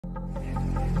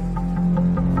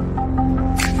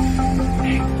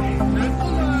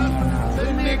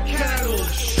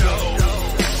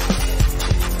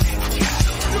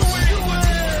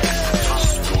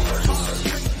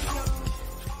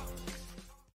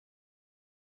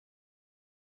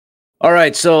All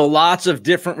right, so lots of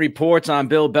different reports on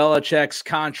Bill Belichick's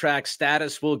contract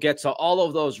status. We'll get to all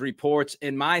of those reports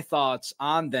and my thoughts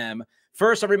on them.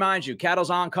 First, I remind you, Cattle's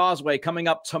on Causeway coming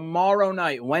up tomorrow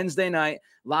night, Wednesday night,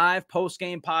 live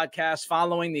post-game podcast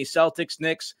following the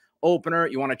Celtics-Knicks opener.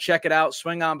 You want to check it out,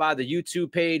 swing on by the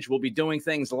YouTube page. We'll be doing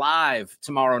things live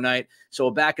tomorrow night.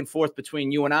 So back and forth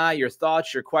between you and I, your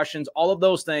thoughts, your questions, all of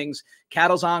those things.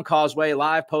 Cattle's on Causeway,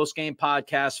 live post-game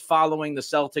podcast following the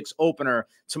Celtics opener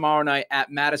tomorrow night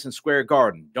at Madison Square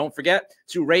Garden. Don't forget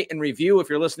to rate and review if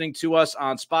you're listening to us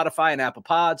on Spotify and Apple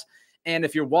Pods. And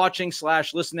if you're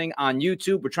watching/listening on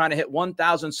YouTube, we're trying to hit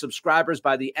 1,000 subscribers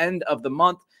by the end of the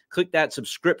month. Click that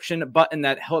subscription button.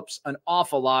 That helps an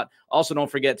awful lot. Also, don't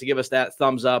forget to give us that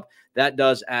thumbs up. That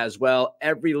does as well.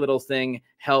 Every little thing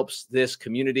helps this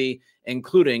community,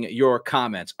 including your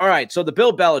comments. All right, so the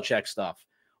Bill Belichick stuff.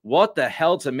 What the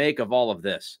hell to make of all of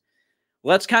this?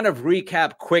 Let's kind of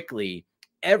recap quickly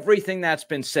everything that's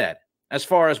been said as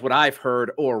far as what I've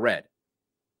heard or read.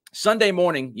 Sunday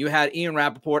morning, you had Ian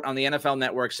Rappaport on the NFL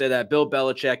Network say that Bill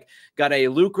Belichick got a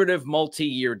lucrative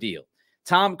multi-year deal.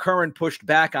 Tom Curran pushed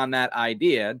back on that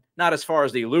idea, not as far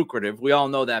as the lucrative. We all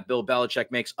know that Bill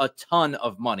Belichick makes a ton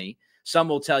of money. Some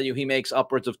will tell you he makes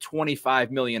upwards of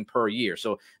 $25 million per year.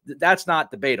 So that's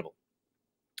not debatable.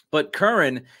 But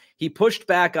Curran, he pushed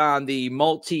back on the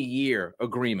multi-year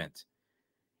agreement.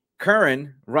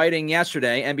 Curran, writing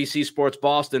yesterday, NBC Sports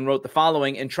Boston, wrote the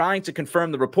following: in trying to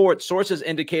confirm the report, sources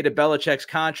indicated Belichick's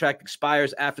contract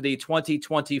expires after the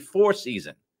 2024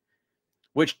 season,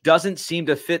 which doesn't seem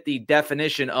to fit the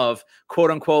definition of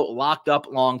quote-unquote locked up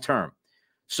long-term.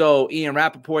 So Ian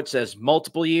Rappaport says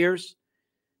multiple years.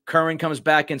 Curran comes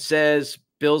back and says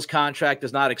Bill's contract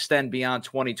does not extend beyond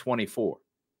 2024.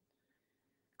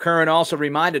 Curran also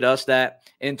reminded us that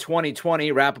in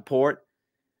 2020, Rappaport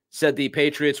said the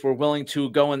Patriots were willing to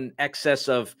go in excess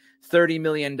of $30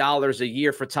 million a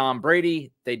year for Tom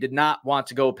Brady. They did not want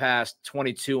to go past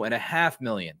 $22.5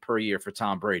 million per year for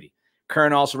Tom Brady.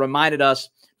 Curran also reminded us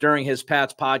during his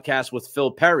Pats podcast with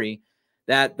Phil Perry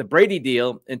that the Brady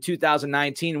deal in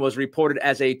 2019 was reported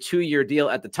as a 2-year deal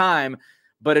at the time,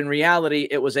 but in reality,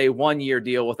 it was a 1-year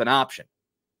deal with an option.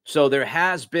 So there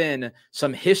has been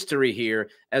some history here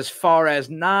as far as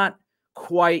not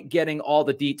quite getting all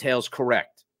the details correct.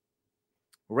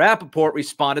 Rappaport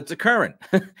responded to Curran.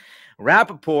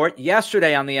 Rappaport,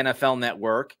 yesterday on the NFL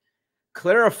Network,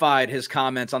 clarified his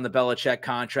comments on the Belichick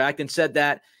contract and said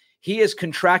that he is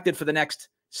contracted for the next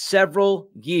several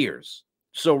years.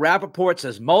 So Rappaport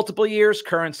says multiple years.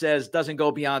 Curran says doesn't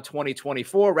go beyond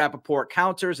 2024. Rappaport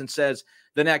counters and says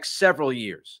the next several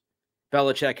years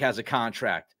Belichick has a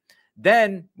contract.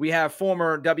 Then we have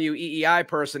former WEEI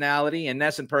personality and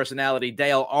NESN personality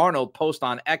Dale Arnold post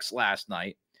on X last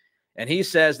night. And he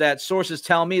says that sources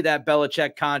tell me that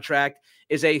Belichick contract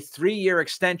is a 3-year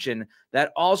extension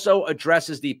that also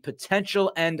addresses the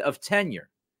potential end of tenure.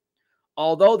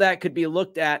 Although that could be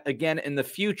looked at again in the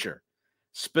future,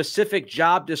 specific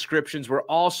job descriptions were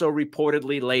also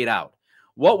reportedly laid out.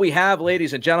 What we have,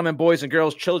 ladies and gentlemen, boys and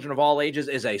girls, children of all ages,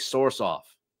 is a source-off.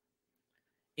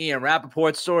 Ian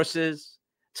Rappaport's sources,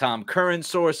 Tom Curran's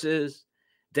sources,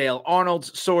 Dale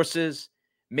Arnold's sources.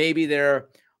 Maybe they're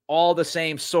all the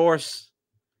same source.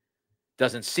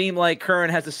 Doesn't seem like Curran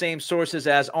has the same sources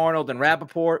as Arnold and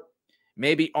Rappaport.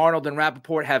 Maybe Arnold and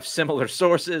Rappaport have similar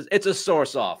sources. It's a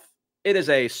source-off. It is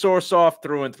a source-off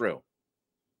through and through.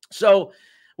 So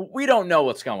we don't know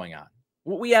what's going on.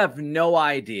 We have no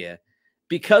idea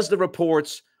because the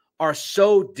reports are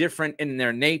so different in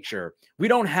their nature. We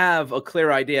don't have a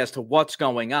clear idea as to what's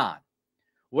going on.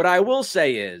 What I will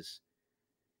say is,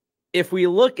 if we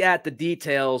look at the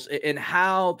details and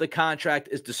how the contract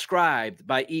is described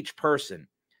by each person,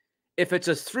 if it's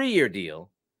a 3-year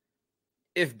deal,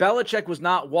 if Belichick was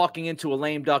not walking into a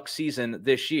lame duck season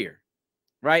this year,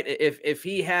 right? If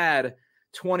he had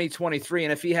 2023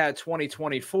 and if he had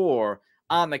 2024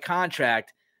 on the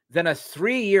contract, then a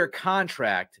 3-year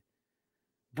contract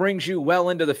brings you well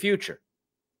into the future.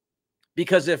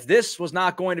 Because if this was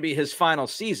not going to be his final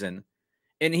season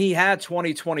and he had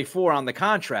 2024 on the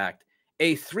contract,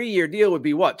 a 3-year deal would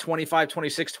be what? 25,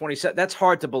 26, 27. That's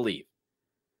hard to believe.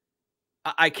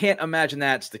 I can't imagine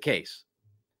that's the case.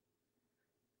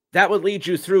 That would lead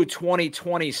you through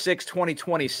 2026,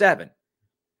 2027.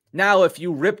 Now, if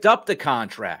you ripped up the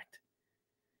contract,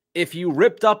 if you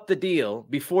ripped up the deal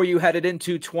before you headed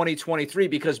into 2023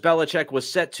 because Belichick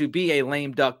was set to be a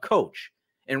lame duck coach,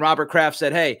 and Robert Kraft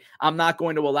said, hey, I'm not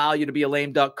going to allow you to be a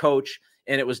lame duck coach,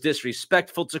 and it was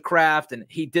disrespectful to Kraft, and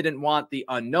he didn't want the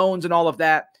unknowns and all of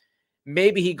that,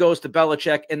 maybe he goes to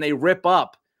Belichick and they rip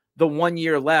up the 1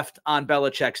 year left on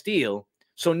Belichick's deal.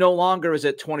 So no longer is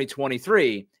it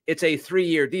 2023. It's a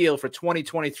 3-year deal for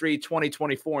 2023,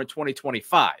 2024, and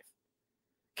 2025.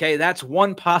 Okay, that's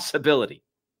one possibility.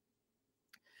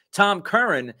 Tom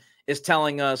Curran is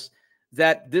telling us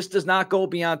that this does not go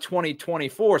beyond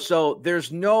 2024. So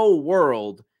there's no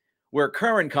world where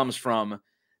Curran comes from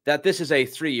that this is a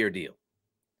 3-year deal.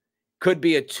 Could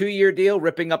be a 2-year deal,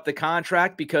 ripping up the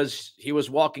contract because he was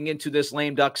walking into this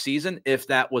lame duck season, if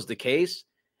that was the case,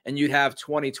 and you'd have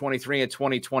 2023 and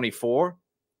 2024.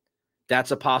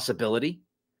 That's a possibility.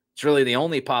 It's really the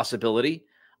only possibility,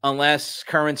 unless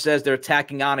Curran says they're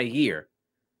tacking on a year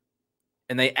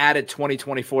and they added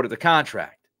 2024 to the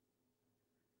contract.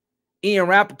 Ian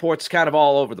Rappaport's kind of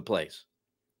all over the place.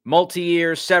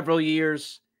 Multi-years, several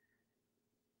years.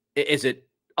 Is it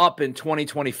up in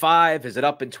 2025? Is it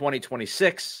up in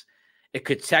 2026? It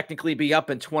could technically be up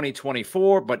in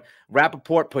 2024, but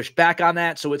Rappaport pushed back on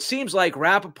that. So it seems like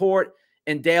Rappaport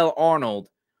and Dale Arnold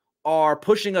are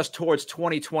pushing us towards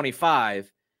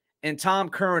 2025, and Tom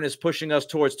Curran is pushing us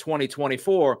towards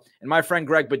 2024. And my friend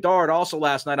Greg Bedard, also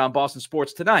last night on Boston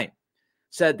Sports Tonight,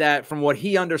 said that from what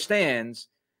he understands,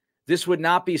 this would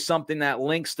not be something that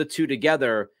links the two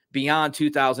together beyond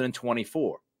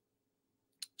 2024.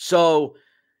 So,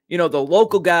 you know, the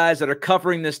local guys that are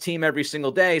covering this team every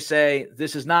single day say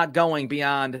this is not going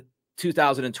beyond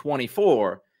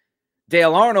 2024.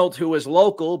 Dale Arnold, who is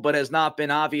local but has not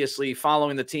been obviously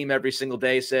following the team every single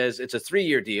day, says it's a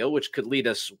 3-year deal, which could lead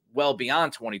us well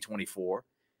beyond 2024.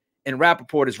 And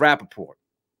Rappaport is Rappaport.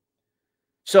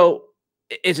 So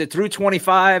is it through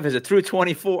 25? Is it through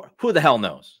 24? Who the hell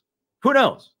knows? Who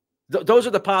knows? Those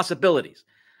are the possibilities.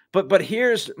 But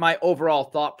here's my overall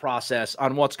thought process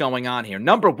on what's going on here.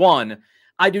 Number one,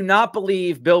 I do not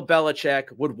believe Bill Belichick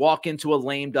would walk into a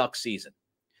lame duck season.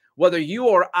 Whether you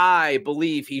or I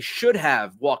believe he should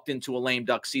have walked into a lame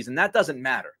duck season, that doesn't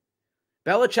matter.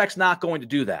 Belichick's not going to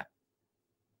do that.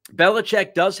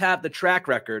 Belichick does have the track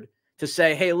record to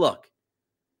say, hey, look,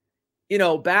 you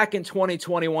know, back in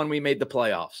 2021, we made the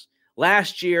playoffs.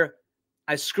 Last year,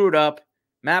 I screwed up.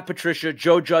 Matt Patricia,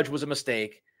 Joe Judge was a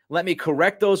mistake. Let me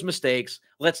correct those mistakes.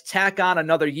 Let's tack on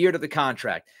another year to the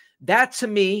contract. That, to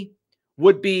me,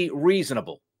 would be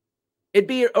reasonable. It'd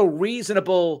be a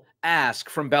reasonable ask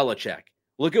from Belichick.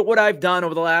 Look at what I've done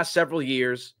over the last several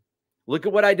years. Look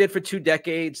at what I did for 2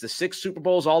 decades, the 6 Super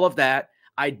Bowls, all of that.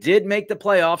 I did make the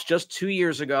playoffs just 2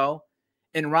 years ago.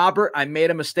 And Robert, I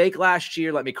made a mistake last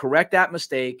year. Let me correct that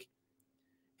mistake.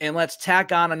 And let's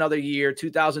tack on another year,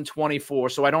 2024,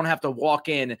 so I don't have to walk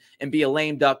in and be a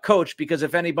lame duck coach, because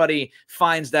if anybody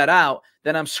finds that out,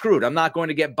 then I'm screwed. I'm not going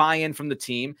to get buy-in from the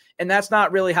team, and that's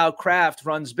not really how Kraft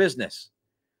runs business,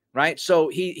 right? So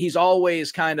he's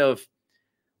always kind of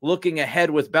looking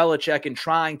ahead with Belichick and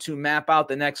trying to map out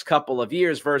the next couple of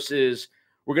years versus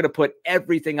we're going to put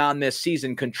everything on this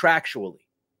season contractually.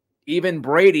 Even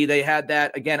Brady, they had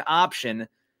that, again, option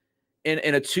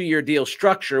in a 2-year deal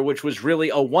structure, which was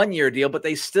really a 1-year deal, but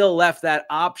they still left that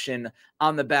option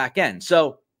on the back end.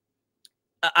 So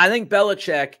I think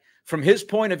Belichick, from his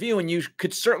point of view, and you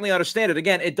could certainly understand it.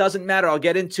 Again, it doesn't matter. I'll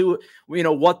get into, you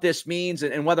know, what this means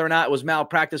and whether or not it was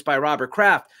malpractice by Robert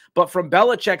Kraft. But from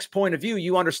Belichick's point of view,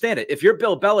 you understand it. If you're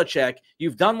Bill Belichick,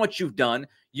 you've done what you've done.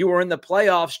 You were in the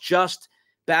playoffs just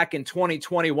back in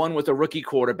 2021 with a rookie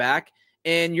quarterback,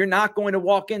 and you're not going to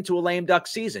walk into a lame duck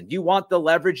season. You want the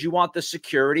leverage, you want the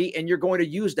security, and you're going to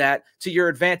use that to your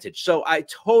advantage. So I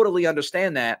totally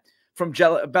understand that from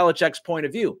Belichick's point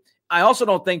of view. I also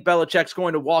don't think Belichick's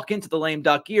going to walk into the lame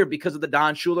duck year because of the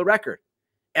Don Shula record.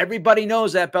 Everybody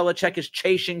knows that Belichick is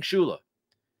chasing Shula.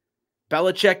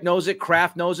 Belichick knows it.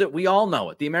 Kraft knows it. We all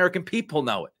know it. The American people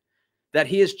know it, that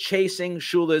he is chasing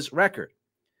Shula's record.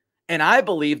 And I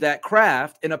believe that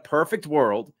Kraft, in a perfect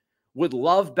world, would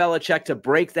love Belichick to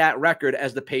break that record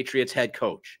as the Patriots head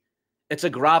coach. It's a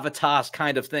gravitas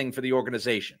kind of thing for the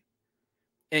organization.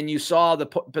 And you saw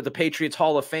the Patriots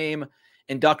Hall of Fame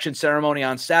induction ceremony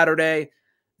on Saturday.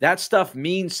 That stuff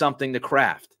means something to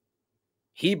Kraft.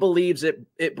 He believes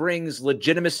it brings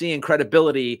legitimacy and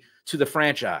credibility to the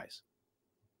franchise.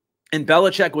 And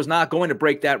Belichick was not going to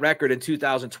break that record in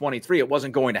 2023. It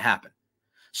wasn't going to happen.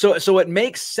 So it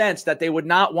makes sense that they would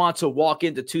not want to walk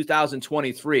into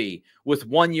 2023 with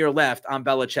 1 year left on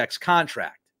Belichick's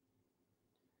contract.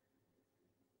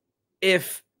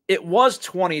 If it was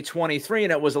 2023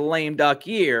 and it was a lame duck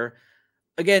year,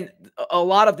 again, a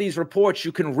lot of these reports,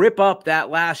 you can rip up that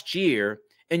last year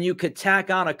and you could tack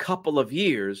on a couple of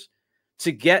years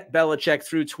to get Belichick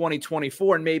through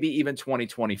 2024 and maybe even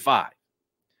 2025.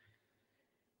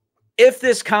 If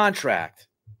this contract,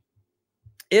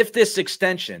 if this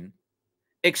extension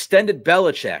extended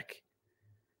Belichick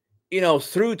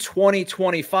through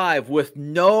 2025 with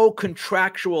no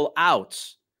contractual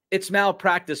outs, it's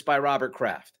malpractice by Robert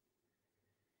Kraft.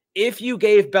 If you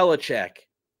gave Belichick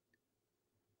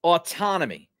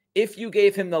autonomy, if you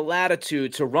gave him the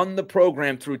latitude to run the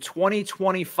program through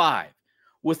 2025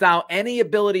 without any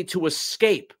ability to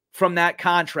escape from that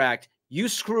contract, you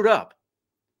screwed up.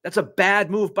 That's a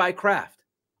bad move by Kraft.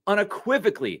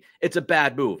 Unequivocally, it's a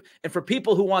bad move. And for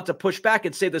people who want to push back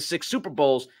and say the 6 Super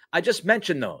Bowls, I just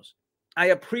mentioned those. I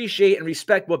appreciate and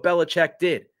respect what Belichick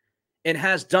did and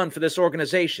has done for this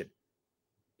organization.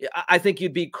 I think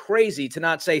you'd be crazy to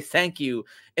not say thank you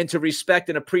and to respect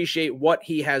and appreciate what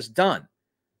he has done.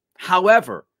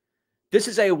 However, this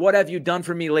is a what have you done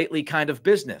for me lately kind of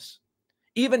business.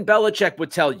 Even Belichick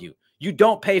would tell you, you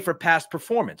don't pay for past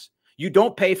performance. You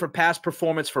don't pay for past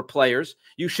performance for players.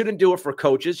 You shouldn't do it for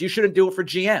coaches. You shouldn't do it for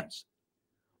GMs.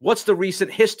 What's the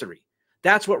recent history?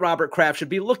 That's what Robert Kraft should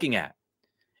be looking at.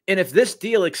 And if this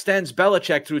deal extends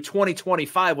Belichick through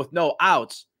 2025 with no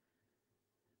outs,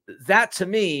 that to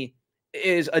me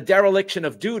is a dereliction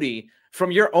of duty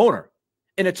from your owner.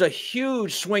 And it's a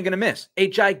huge swing and a miss, a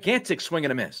gigantic swing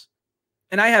and a miss.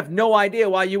 And I have no idea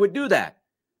why you would do that.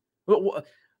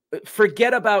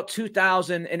 Forget about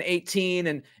 2018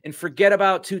 and forget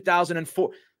about 2004.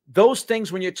 Those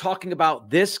things, when you're talking about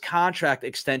this contract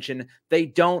extension, they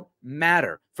don't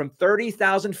matter. From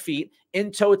 30,000 feet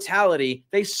in totality,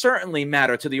 they certainly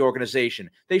matter to the organization.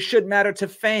 They should matter to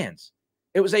fans.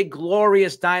 It was a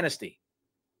glorious dynasty.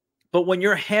 But when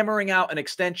you're hammering out an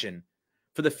extension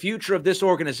for the future of this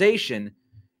organization,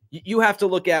 you have to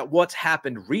look at what's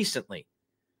happened recently.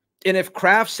 And if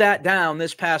Kraft sat down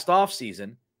this past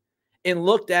offseason and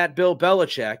looked at Bill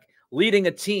Belichick leading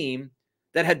a team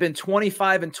that had been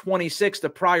 25-26 the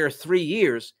prior 3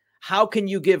 years, how can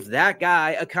you give that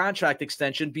guy a contract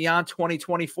extension beyond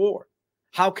 2024?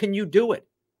 How can you do it?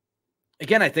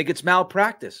 Again, I think it's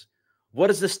malpractice. What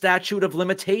is the statute of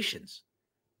limitations?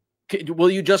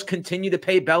 Will you just continue to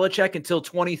pay Belichick until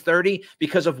 2030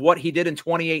 because of what he did in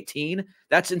 2018?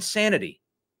 That's insanity.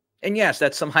 And yes,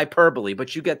 that's some hyperbole,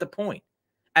 but you get the point.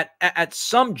 At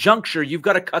some juncture, you've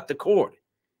got to cut the cord.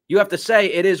 You have to say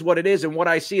it is what it is, and what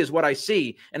I see is what I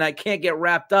see, and I can't get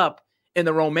wrapped up in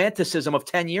the romanticism of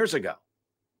 10 years ago.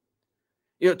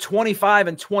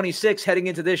 25-26 heading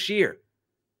into this year,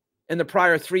 in the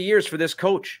prior 3 years for this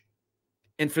coach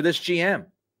and for this GM.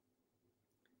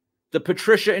 The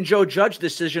Patricia and Joe Judge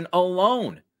decision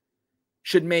alone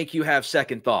should make you have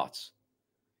second thoughts.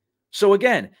 So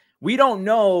again, we don't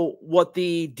know what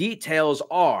the details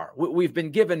are. We've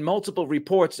been given multiple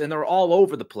reports, and they're all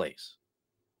over the place.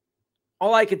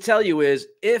 All I can tell you is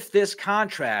if this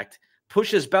contract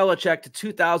pushes Belichick to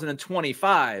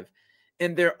 2025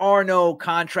 and there are no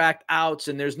contract outs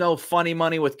and there's no funny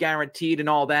money with guaranteed and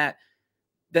all that,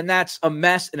 then that's a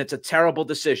mess and it's a terrible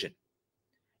decision.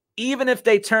 Even if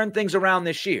they turn things around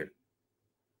this year,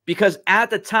 because at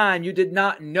the time you did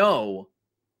not know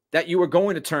that you were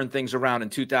going to turn things around in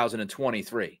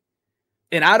 2023.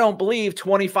 And I don't believe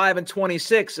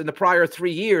 25-26 in the prior 3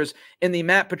 years in the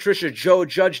Matt Patricia, Joe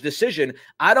Judge decision,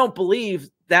 I don't believe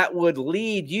that would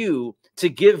lead you to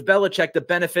give Belichick the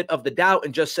benefit of the doubt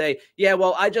and just say, yeah,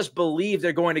 well, I just believe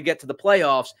they're going to get to the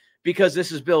playoffs because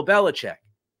this is Bill Belichick.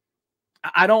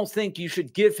 I don't think you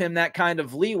should give him that kind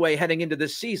of leeway heading into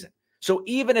this season. So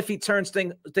even if he turns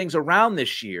things around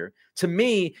this year, to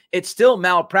me, it's still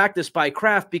malpractice by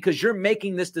Kraft because you're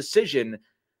making this decision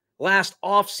last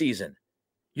offseason.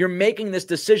 You're making this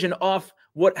decision off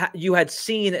what you had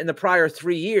seen in the prior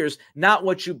 3 years, not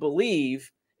what you believe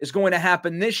is going to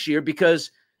happen this year,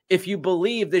 because if you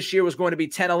believe this year was going to be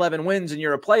 10, 11 wins and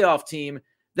you're a playoff team,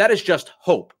 that is just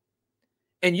hope.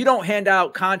 And you don't hand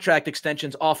out contract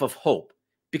extensions off of hope,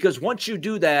 because once you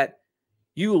do that,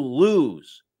 you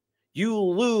lose. You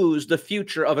lose the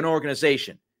future of an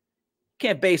organization.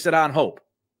 Can't base it on hope.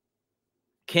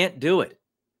 Can't do it.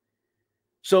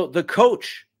 So the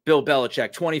coach, Bill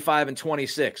Belichick,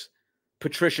 25-26,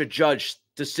 Patricia Judge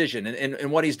decision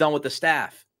and what he's done with the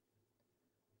staff.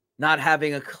 Not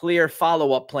having a clear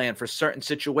follow-up plan for certain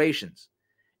situations.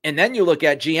 And then you look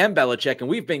at GM Belichick, and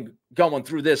we've been going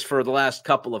through this for the last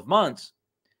couple of months,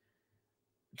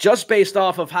 just based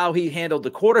off of how he handled the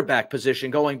quarterback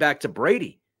position going back to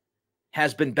Brady,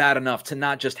 has been bad enough to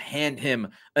not just hand him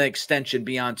an extension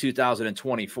beyond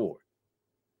 2024.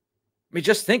 I mean,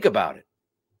 just think about it.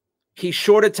 He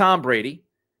shorted Tom Brady.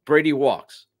 Brady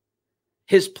walks.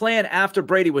 His plan after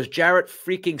Brady was Jarrett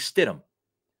freaking Stidham.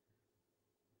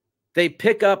 They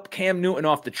pick up Cam Newton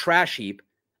off the trash heap.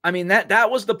 I mean,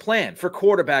 that was the plan for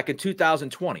quarterback in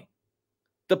 2020.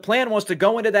 The plan was to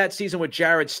go into that season with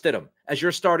Jarrett Stidham as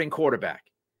your starting quarterback.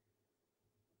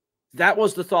 That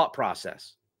was the thought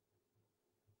process.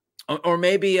 Or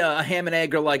maybe a ham and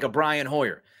egger like a Brian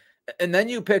Hoyer. And then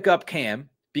you pick up Cam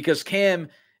because Cam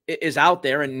is out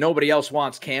there and nobody else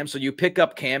wants Cam. So you pick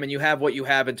up Cam and you have what you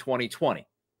have in 2020.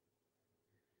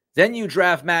 Then you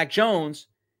draft Mac Jones.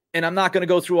 And I'm not going to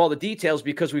go through all the details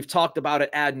because we've talked about it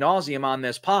ad nauseum on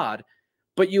this pod.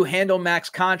 But you handle Mac's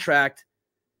contract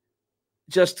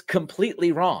just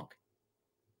completely wrong.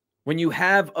 When you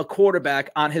have a quarterback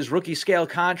on his rookie scale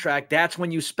contract, that's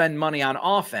when you spend money on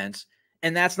offense.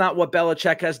 And that's not what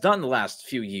Belichick has done the last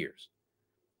few years.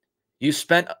 You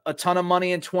spent a ton of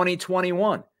money in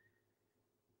 2021.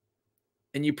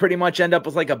 And you pretty much end up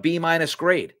with like a B-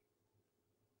 grade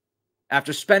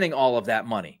after spending all of that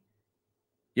money.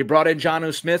 You brought in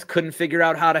Jonnu Smith, couldn't figure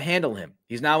out how to handle him.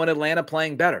 He's now in Atlanta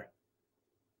playing better.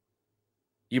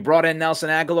 You brought in Nelson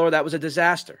Aguilar, that was a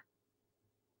disaster.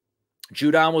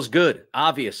 Judon was good,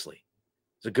 obviously.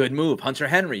 It's a good move. Hunter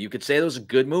Henry, you could say that was a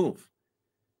good move.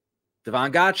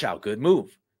 Devon Gottschall, good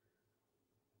move.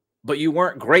 But you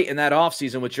weren't great in that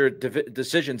offseason with your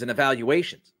decisions and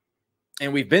evaluations.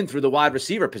 And we've been through the wide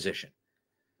receiver position.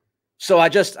 So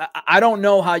I don't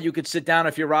know how you could sit down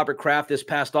if you're Robert Kraft this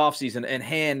past offseason and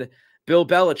hand Bill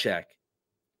Belichick,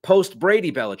 post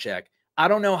Brady Belichick, I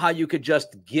don't know how you could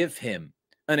just give him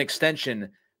an extension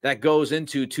that goes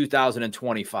into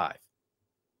 2025.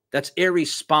 That's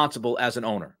irresponsible as an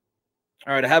owner.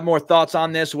 All right, I have more thoughts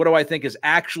on this. What do I think is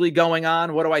actually going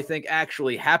on? What do I think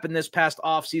actually happened this past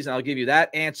offseason? I'll give you that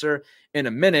answer in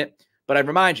a minute. But I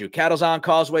remind you, Cattle's on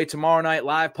Causeway tomorrow night,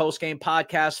 live post-game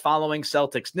podcast following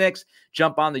Celtics-Knicks.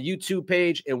 Jump on the YouTube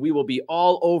page, and we will be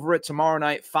all over it tomorrow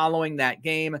night following that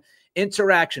game.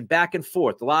 Interaction back and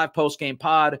forth, the live post-game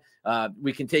pod.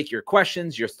 We can take your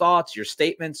questions, your thoughts, your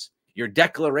statements, your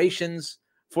declarations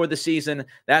for the season.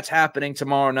 That's happening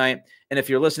tomorrow night. And if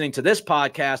you're listening to this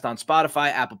podcast on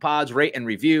Spotify, Apple Pods, rate and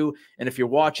review. And if you're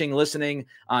watching, listening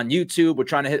on YouTube, we're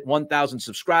trying to hit 1,000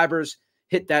 subscribers.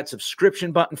 Hit that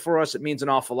subscription button for us. It means an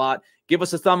awful lot. Give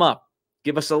us a thumb up.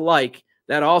 Give us a like.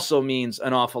 That also means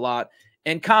an awful lot.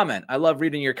 And comment. I love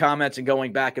reading your comments and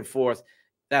going back and forth.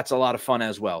 That's a lot of fun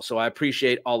as well. So I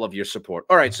appreciate all of your support.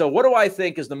 All right, so what do I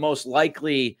think is the most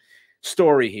likely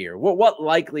story here? What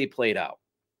likely played out?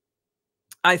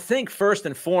 I think first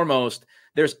and foremost,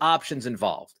 there's options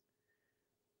involved.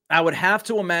 I would have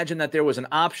to imagine that there was an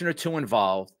option or two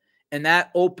involved, and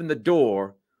that opened the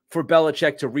door for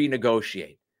Belichick to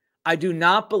renegotiate. I do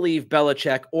not believe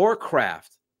Belichick or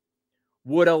Kraft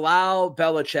would allow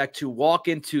Belichick to walk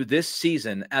into this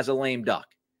season as a lame duck.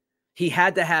 He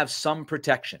had to have some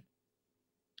protection.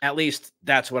 At least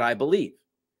that's what I believe.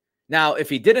 Now, if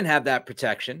he didn't have that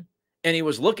protection and he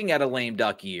was looking at a lame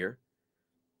duck year,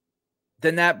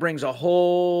 then that brings a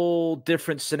whole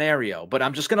different scenario. But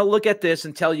I'm just going to look at this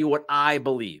and tell you what I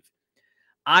believe.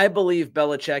 I believe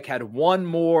Belichick had one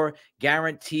more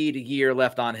guaranteed year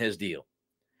left on his deal.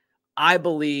 I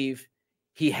believe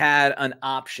he had an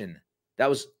option that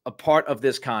was a part of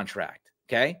this contract,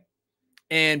 okay?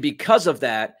 And because of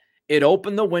that, it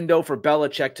opened the window for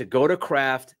Belichick to go to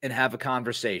Kraft and have a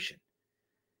conversation.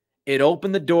 It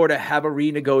opened the door to have a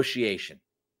renegotiation.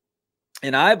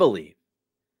 And I believe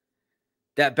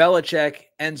that Belichick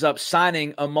ends up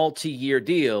signing a multi-year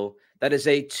deal that is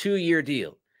a 2-year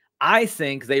deal. I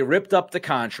think they ripped up the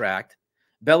contract.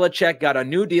 Belichick got a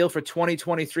new deal for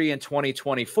 2023 and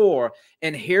 2024.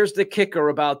 And here's the kicker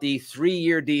about the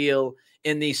 3-year deal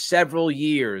in the several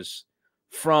years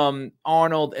from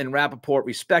Arnold and Rappaport,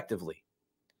 respectively.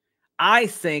 I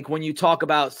think when you talk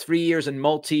about 3 years and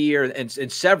multi-year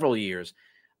and several years,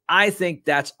 I think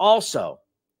that's also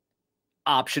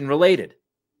option related.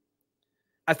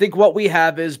 I think what we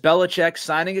have is Belichick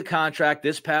signing a contract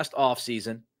this past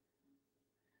offseason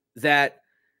that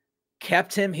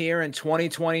kept him here in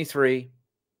 2023,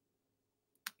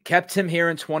 kept him here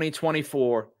in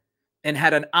 2024, and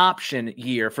had an option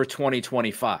year for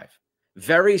 2025.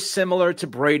 Very similar to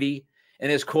Brady and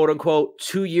his quote-unquote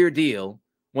 2-year deal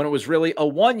when it was really a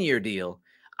 1-year deal.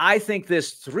 I think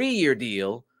this 3-year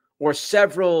deal or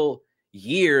several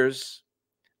years,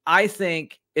 I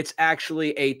think it's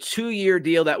actually a 2-year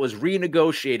deal that was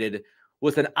renegotiated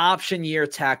with an option year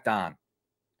tacked on.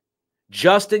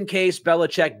 Just in case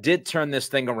Belichick did turn this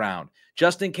thing around,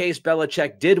 just in case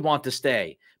Belichick did want to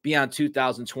stay beyond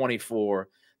 2024,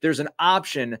 there's an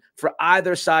option for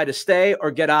either side to stay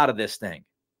or get out of this thing.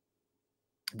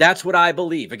 That's what I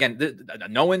believe. Again,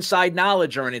 no inside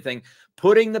knowledge or anything.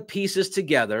 Putting the pieces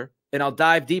together, and I'll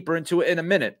dive deeper into it in a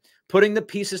minute. Putting the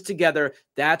pieces together,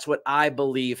 that's what I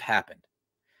believe happened.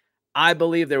 I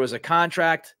believe there was a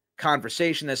contract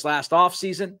conversation this last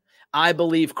offseason. I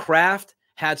believe Kraft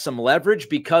had some leverage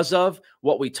because of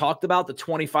what we talked about, the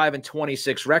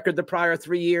 25-26 record the prior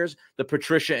 3 years, the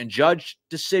Patricia and Judge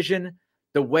decision,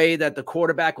 the way that the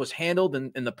quarterback was handled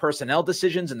in the personnel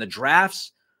decisions and the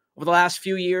drafts over the last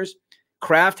few years.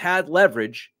 Kraft had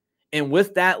leverage, and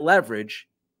with that leverage,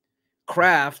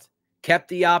 Kraft kept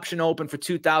the option open for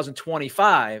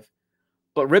 2025,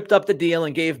 but ripped up the deal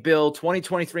and gave Bill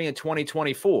 2023 and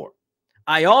 2024.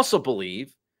 I also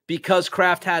believe, because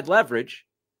Kraft had leverage,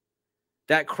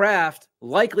 that Kraft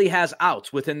likely has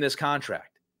outs within this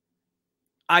contract.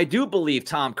 I do believe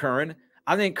Tom Curran.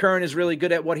 I think Curran is really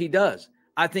good at what he does.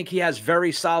 I think he has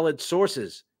very solid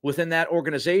sources within that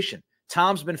organization.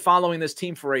 Tom's been following this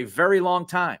team for a very long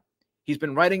time. He's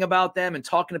been writing about them and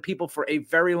talking to people for a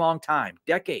very long time,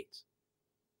 decades.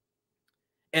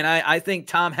 And I think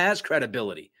Tom has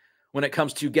credibility when it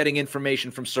comes to getting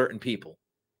information from certain people.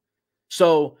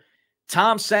 So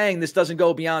Tom saying this doesn't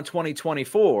go beyond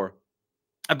 2024,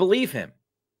 I believe him.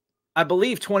 I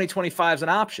believe 2025 is an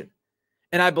option.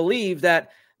 And I believe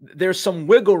that there's some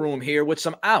wiggle room here with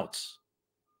some outs.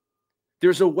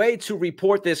 There's a way to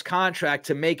report this contract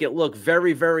to make it look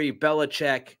very, very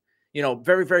Belichick,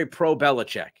 very, very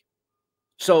pro-Belichick.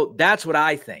 So that's what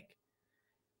I think.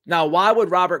 Now, why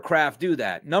would Robert Kraft do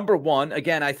that? Number one,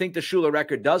 again, I think the Shula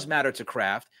record does matter to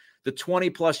Kraft. The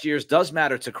 20-plus years does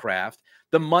matter to Kraft.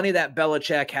 The money that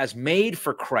Belichick has made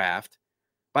for Kraft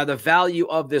by the value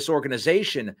of this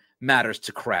organization matters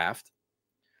to Kraft.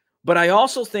 But I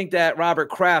also think that Robert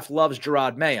Kraft loves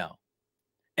Gerard Mayo.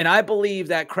 And I believe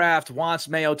that Kraft wants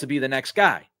Mayo to be the next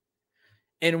guy.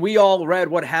 And we all read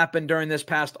what happened during this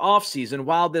past offseason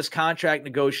while this contract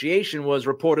negotiation was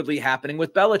reportedly happening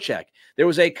with Belichick. There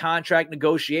was a contract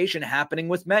negotiation happening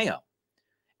with Mayo.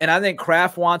 And I think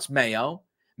Kraft wants Mayo.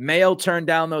 Mayo turned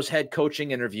down those head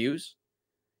coaching interviews.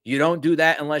 You don't do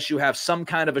that unless you have some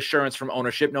kind of assurance from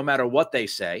ownership, no matter what they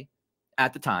say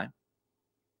at the time.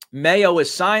 Mayo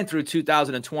is signed through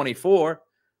 2024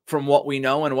 from what we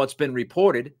know and what's been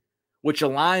reported, which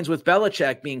aligns with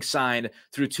Belichick being signed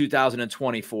through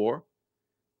 2024.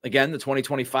 Again, the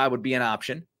 2025 would be an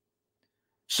option.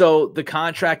 So the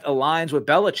contract aligns with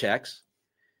Belichick's.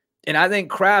 And I think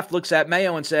Kraft looks at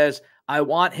Mayo and says, I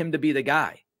want him to be the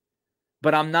guy,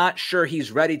 but I'm not sure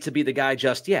he's ready to be the guy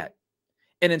just yet.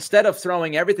 And instead of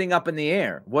throwing everything up in the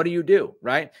air, what do?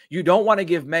 Right? You don't want to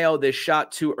give Mayo this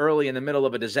shot too early in the middle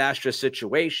of a disastrous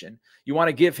situation. You want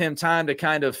to give him time to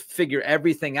kind of figure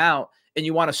everything out, and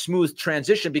you want a smooth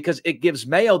transition because it gives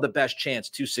Mayo the best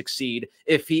chance to succeed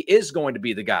if he is going to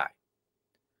be the guy.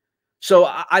 So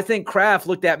I think Kraft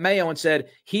looked at Mayo and said,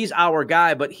 he's our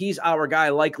guy, but he's our guy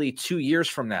likely 2 years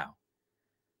from now.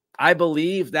 I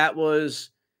believe that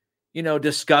was,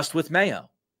 discussed with Mayo.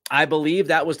 I believe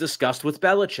that was discussed with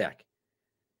Belichick.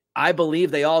 I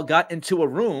believe they all got into a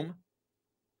room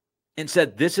and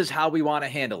said, this is how we want to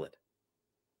handle it.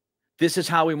 This is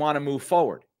how we want to move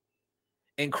forward.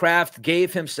 And Kraft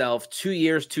gave himself 2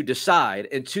 years to decide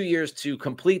and 2 years to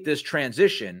complete this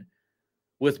transition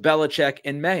with Belichick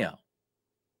and Mayo.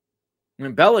 I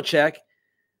mean, Belichick,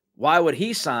 why would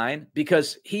he sign?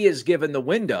 Because he is given the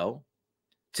window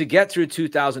to get through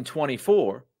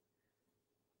 2024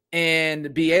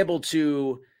 and be able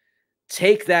to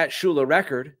take that Shula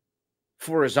record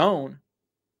for his own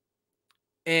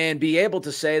and be able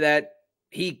to say that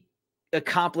he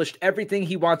accomplished everything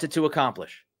he wanted to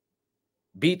accomplish.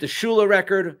 Beat the Shula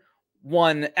record,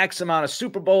 won X amount of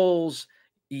Super Bowls,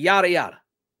 yada, yada.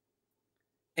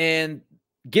 And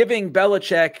giving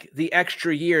Belichick the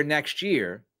extra year next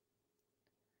year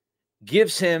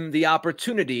gives him the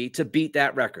opportunity to beat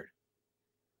that record.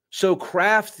 So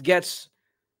Kraft gets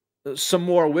some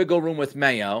more wiggle room with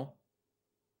Mayo.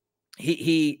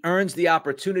 He earns the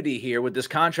opportunity here with this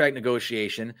contract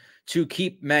negotiation to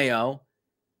keep Mayo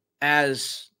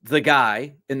as the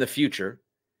guy in the future.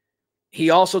 He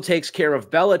also takes care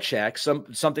of Belichick,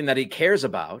 something that he cares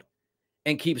about,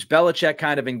 and keeps Belichick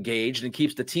kind of engaged and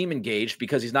keeps the team engaged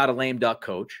because he's not a lame duck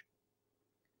coach.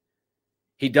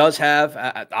 He does have,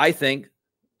 I think,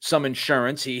 some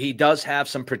insurance. He does have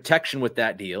some protection with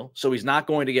that deal, so he's not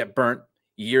going to get burnt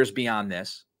years beyond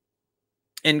this.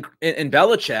 In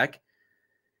Belichick,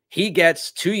 he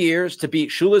gets 2 years to beat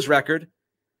Shula's record,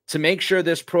 to make sure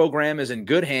this program is in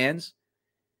good hands,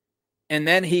 and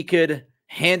then he could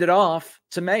hand it off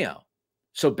to Mayo.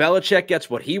 So Belichick gets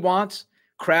what he wants,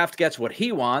 Kraft gets what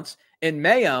he wants, and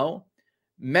Mayo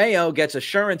gets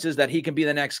assurances that he can be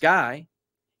the next guy.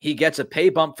 He gets a pay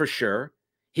bump for sure.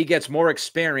 He gets more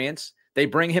experience. They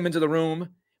bring him into the room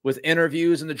with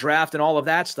interviews and the draft and all of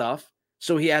that stuff,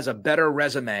 so he has a better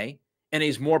resume and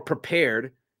he's more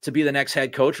prepared to be the next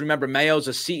head coach. Remember, Mayo's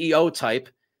a CEO type.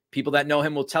 People that know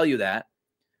him will tell you that.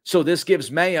 So this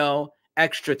gives Mayo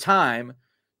extra time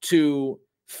to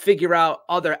figure out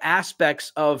other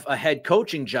aspects of a head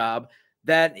coaching job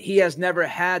that he has never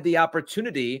had the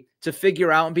opportunity to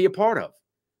figure out and be a part of.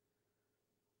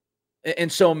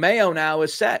 And so Mayo now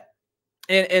is set.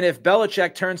 And if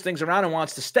Belichick turns things around and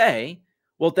wants to stay,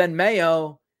 well, then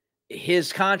Mayo,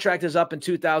 his contract is up in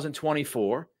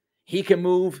 2024. He can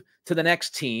move to the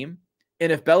next team.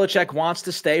 And if Belichick wants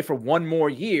to stay for one more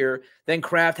year, then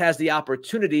Kraft has the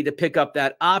opportunity to pick up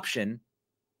that option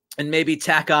and maybe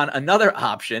tack on another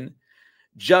option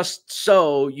just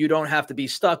so you don't have to be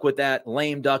stuck with that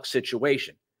lame duck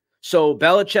situation. So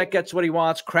Belichick gets what he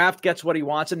wants, Kraft gets what he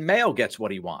wants, and Mayo gets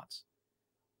what he wants.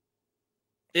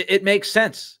 It makes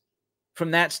sense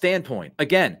from that standpoint.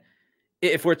 Again,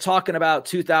 if we're talking about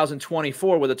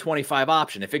 2024 with a 25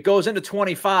 option, if it goes into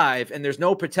 25 and there's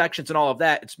no protections and all of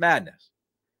that, it's madness.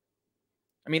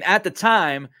 I mean, at the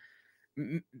time,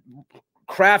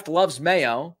 Kraft loves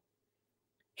Mayo.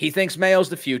 He thinks Mayo's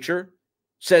the future,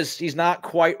 says he's not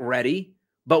quite ready,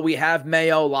 but we have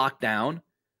Mayo locked down.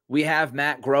 We have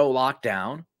Matt Groh locked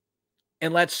down.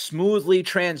 And let's smoothly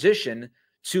transition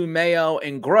to Mayo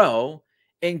and Groh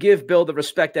and give Bill the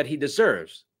respect that he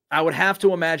deserves. I would have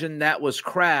to imagine that was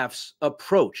Kraft's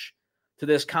approach to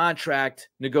this contract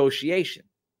negotiation.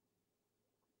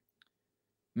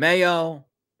 Mayo,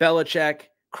 Belichick,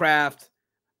 Kraft,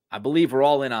 I believe we're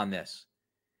all in on this.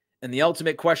 And the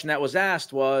ultimate question that was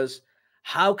asked was,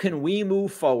 how can we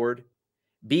move forward,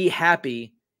 be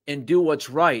happy, and do what's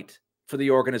right for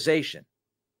the organization?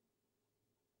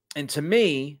 And to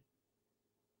me,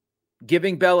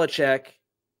 giving Belichick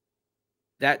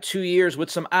that 2 years with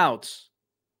some outs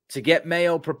to get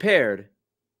Mayo prepared,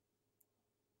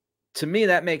 to me,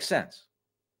 that makes sense.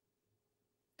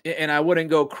 And I wouldn't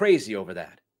go crazy over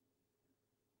that.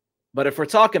 But if we're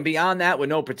talking beyond that with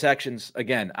no protections,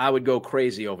 again, I would go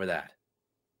crazy over that.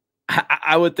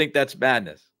 I would think that's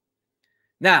madness.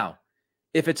 Now,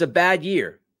 if it's a bad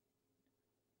year,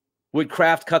 would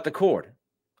Kraft cut the cord?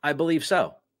 I believe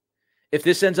so. If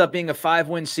this ends up being a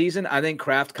 5-win season, I think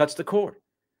Kraft cuts the cord.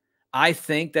 I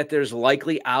think that there's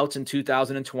likely outs in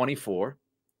 2024.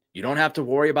 You don't have to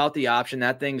worry about the option.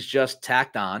 That thing's just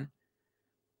tacked on.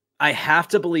 I have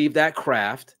to believe that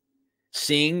Kraft,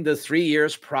 seeing the 3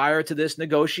 years prior to this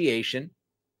negotiation,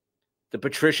 the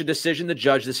Patricia decision, the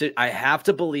judge decision, I have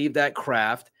to believe that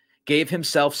Kraft gave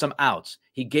himself some outs.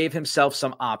 He gave himself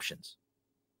some options.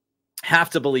 Have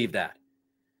to believe that.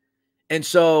 And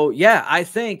so, yeah, I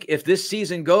think if this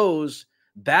season goes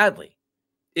badly,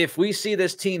 if we see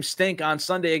this team stink on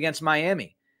Sunday against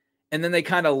Miami, and then they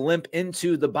kind of limp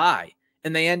into the bye,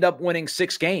 and they end up winning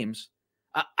 6 games,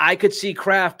 I could see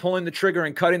Kraft pulling the trigger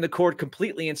and cutting the cord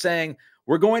completely and saying,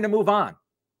 we're going to move on.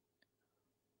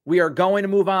 We are going to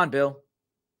move on, Bill.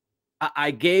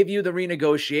 I gave you the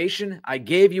renegotiation. I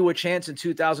gave you a chance in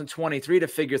 2023 to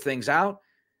figure things out.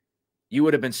 You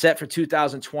would have been set for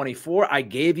 2024. I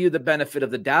gave you the benefit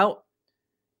of the doubt.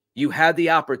 You had the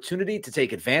opportunity to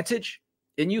take advantage,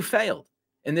 and you failed.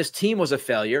 And this team was a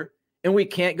failure, and we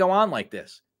can't go on like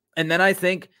this. And then I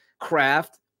think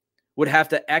Kraft would have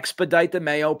to expedite the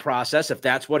Mayo process if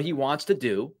that's what he wants to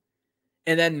do.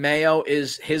 And then Mayo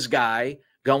is his guy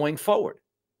going forward.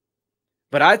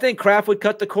 But I think Kraft would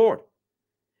cut the cord.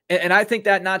 And I think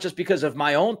that not just because of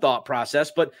my own thought process,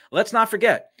 but let's not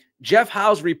forget, Jeff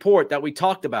Howe's report that we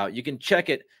talked about, you can check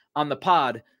it on the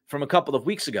pod from a couple of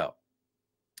weeks ago.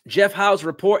 Jeff Howe's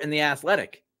report in The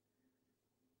Athletic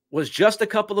was just a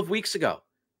couple of weeks ago.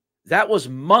 That was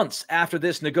months after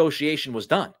this negotiation was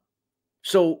done.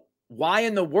 So why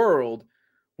in the world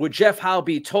would Jeff Howe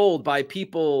be told by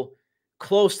people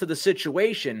close to the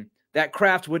situation that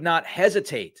Kraft would not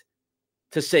hesitate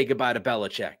to say goodbye to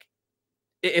Belichick?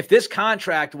 If this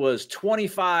contract was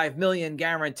 $25 million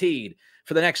guaranteed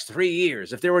for the next 3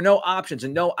 years, if there were no options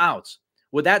and no outs,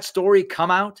 would that story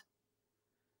come out?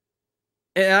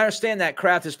 And I understand that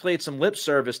Kraft has played some lip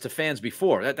service to fans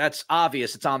before. That's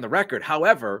obvious. It's on the record.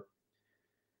 However,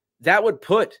 that would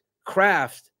put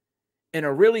Kraft in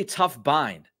a really tough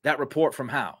bind, that report from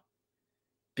Howe,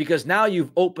 because now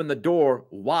you've opened the door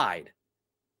wide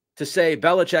to say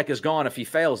Belichick is gone if he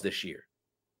fails this year.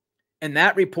 And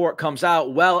that report comes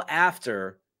out well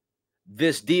after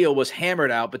this deal was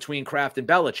hammered out between Kraft and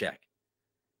Belichick.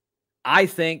 I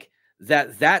think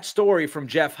that that story from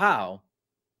Jeff Howe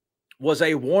was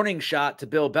a warning shot to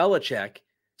Bill Belichick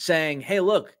saying, hey,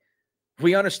 look,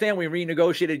 we understand we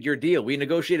renegotiated your deal. We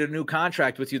negotiated a new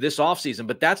contract with you this offseason,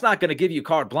 but that's not going to give you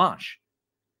carte blanche.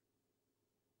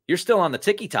 You're still on the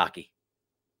ticky-tacky.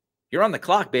 You're on the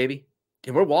clock, baby,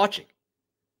 and we're watching.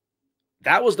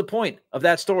 That was the point of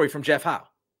that story from Jeff Howe.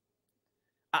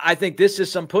 I think this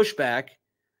is some pushback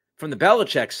from the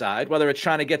Belichick side, whether it's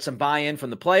trying to get some buy-in from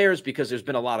the players because there's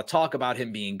been a lot of talk about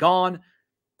him being gone.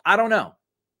 I don't know.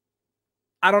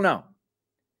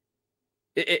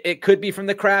 It could be from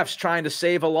the Krafts trying to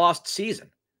save a lost season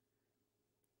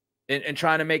and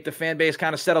trying to make the fan base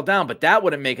kind of settle down. But that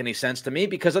wouldn't make any sense to me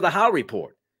because of the Howe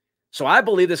report. So I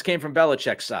believe this came from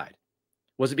Belichick's side.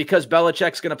 Was it because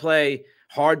Belichick's going to play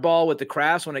hardball with the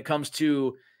Krafts when it comes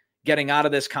to getting out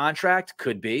of this contract?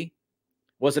 Could be.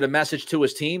 Was it a message to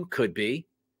his team? Could be.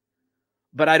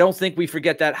 But I don't think we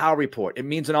forget that Howe report. It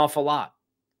means an awful lot.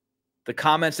 The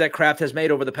comments that Kraft has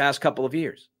made over the past couple of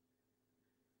years.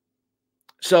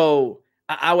 So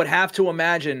I would have to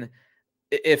imagine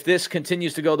if this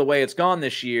continues to go the way it's gone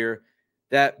this year,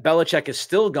 that Belichick is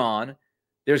still gone.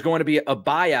 There's going to be a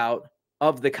buyout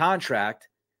of the contract.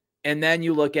 And then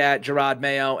you look at Gerard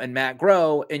Mayo and Matt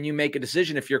Groh, and you make a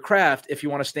decision if you're Kraft, if you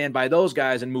want to stand by those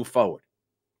guys and move forward.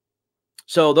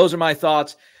 So those are my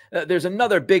thoughts. There's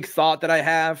another big thought that I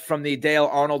have from the Dale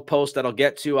Arnold post that I'll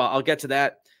get to. I'll get to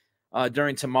that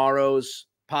during tomorrow's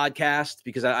podcast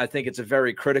because I think it's a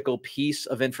very critical piece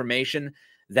of information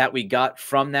that we got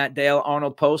from that Dale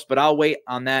Arnold post, but I'll wait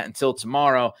on that until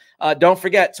tomorrow. Don't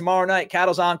forget, tomorrow night,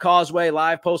 Cattle's on Causeway,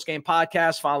 live post-game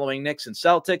podcast following Knicks and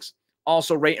Celtics.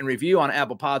 Also rate and review on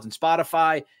Apple Pods and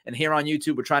Spotify. And here on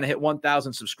YouTube, we're trying to hit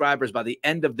 1,000 subscribers by the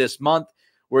end of this month.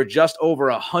 We're just over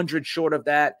 100 short of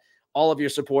that. All of your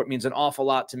support means an awful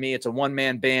lot to me. It's a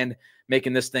one-man band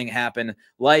making this thing happen.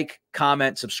 Like,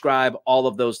 comment, subscribe, all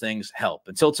of those things help.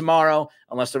 Until tomorrow,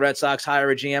 unless the Red Sox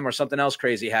hire a GM or something else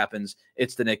crazy happens,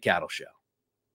 it's the Nick Cattle Show.